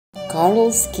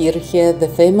Karlskirche, the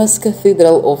famous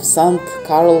cathedral of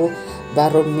St.Karl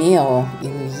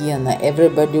in Vienna.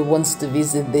 Everybody wants to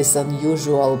visit this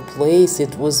unusual place.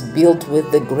 It was built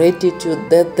with the gratitude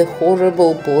that the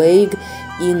horrible plague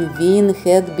in Wien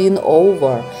had been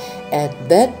over. At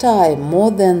that time,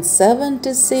 more than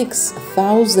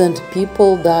 76,000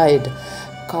 people died.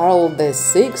 Karl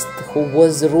VI, who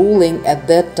was ruling at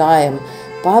that time,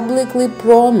 publicly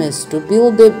promised to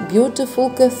build a beautiful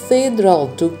cathedral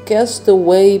to cast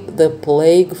away the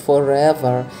plague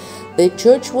forever. The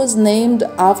church was named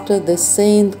after the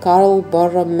Saint Karl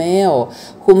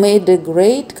who made a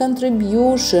great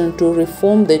contribution to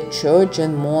reform the church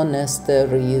and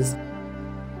monasteries.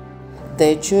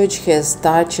 The church has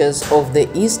touches of the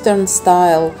Eastern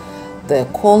style. The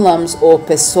columns or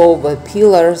Pesova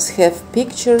pillars have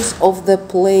pictures of the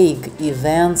plague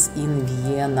events in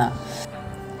Vienna.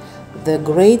 The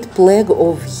Great Plague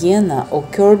of Vienna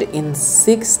occurred in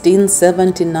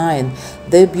 1679.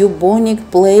 The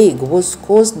bubonic plague was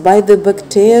caused by the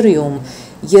bacterium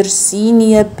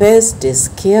Yersinia pestis,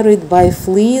 carried by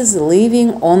fleas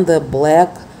living on the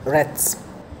black rats.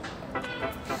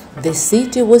 The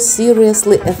city was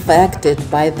seriously affected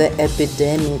by the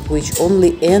epidemic, which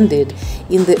only ended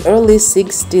in the early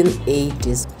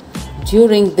 1680s.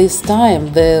 During this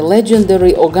time, the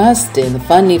legendary Augustine,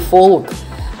 funny folk,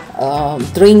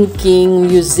 drinking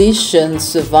musician,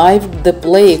 survived the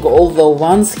plague, although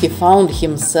once he found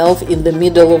himself in the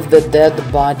middle of the dead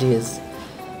bodies.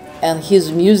 And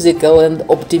his musical and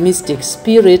optimistic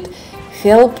spirit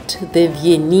helped the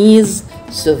Viennese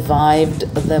survive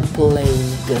the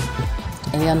plague.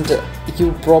 And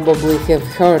you probably have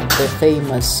heard the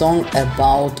famous song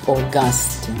about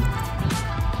Augustine.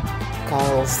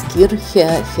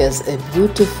 Karlskirche has a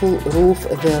beautiful roof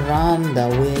veranda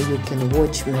where you can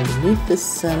watch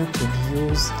magnificent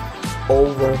views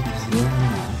over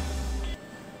Vienna.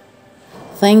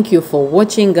 Thank you for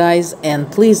watching, guys,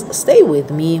 and please stay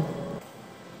with me.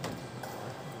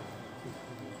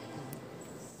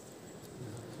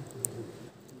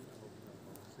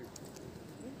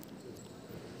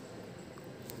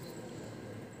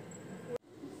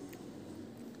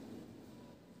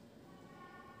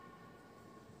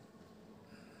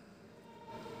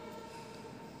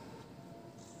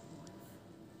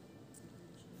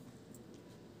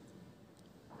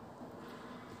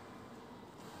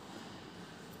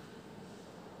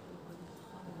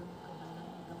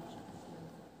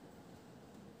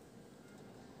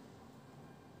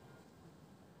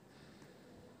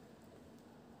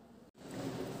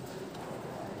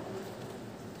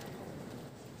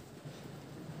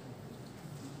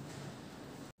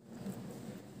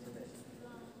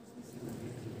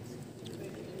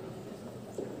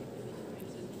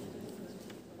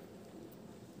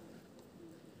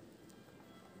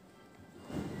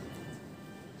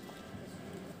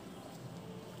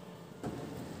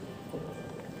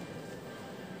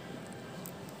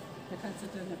 Da kannst du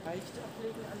deine Beichte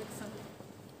ablegen, Alexander.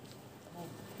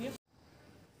 Hier.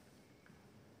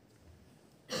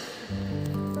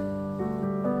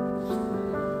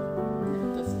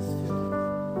 Das ist für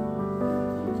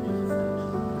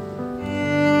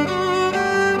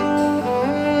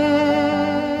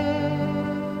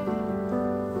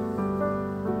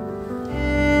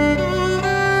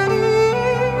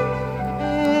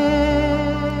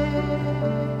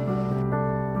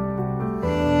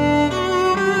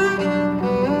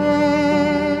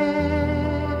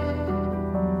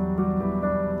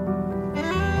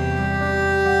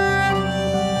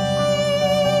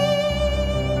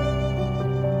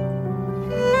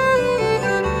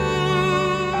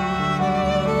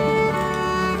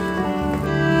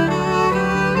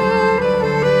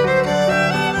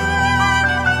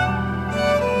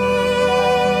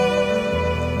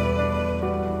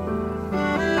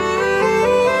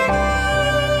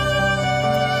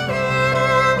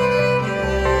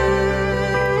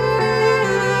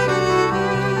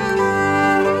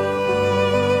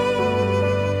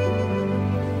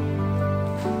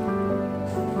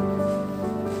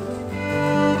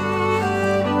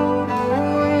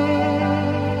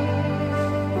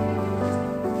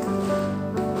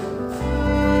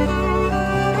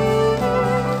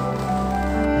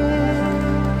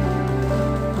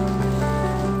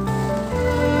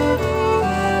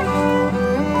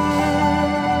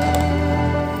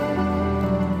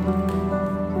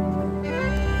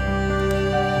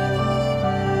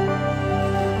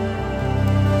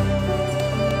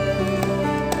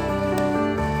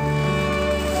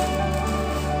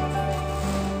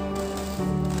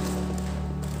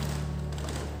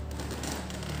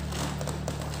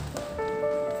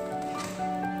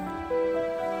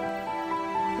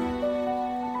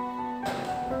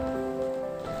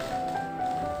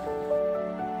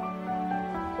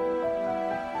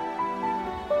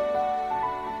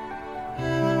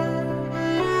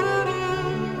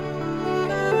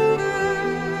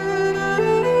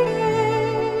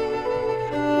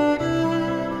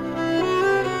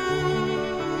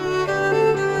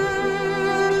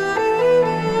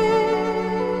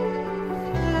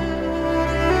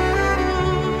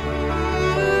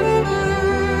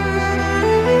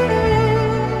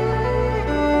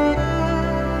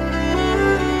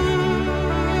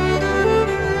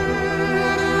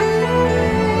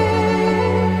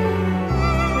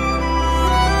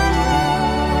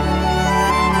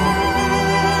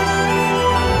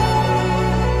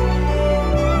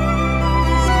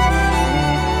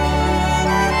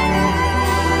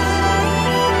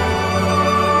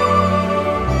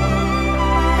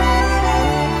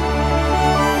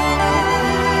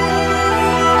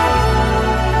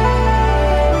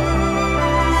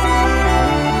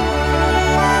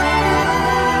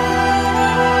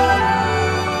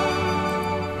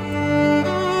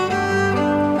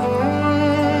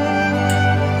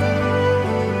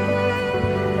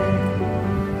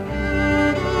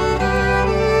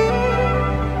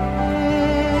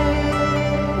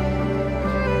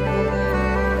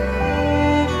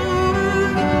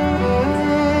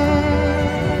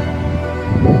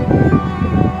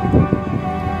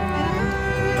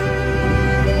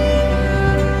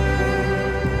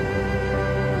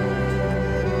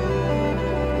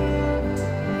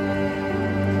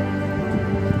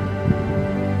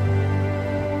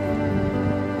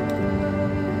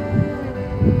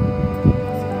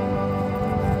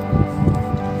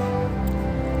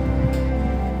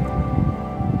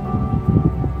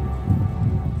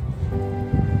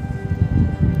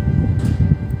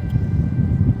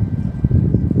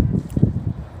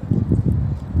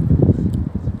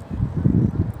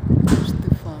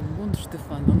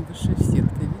Стефан, он выше всех,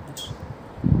 ты видишь?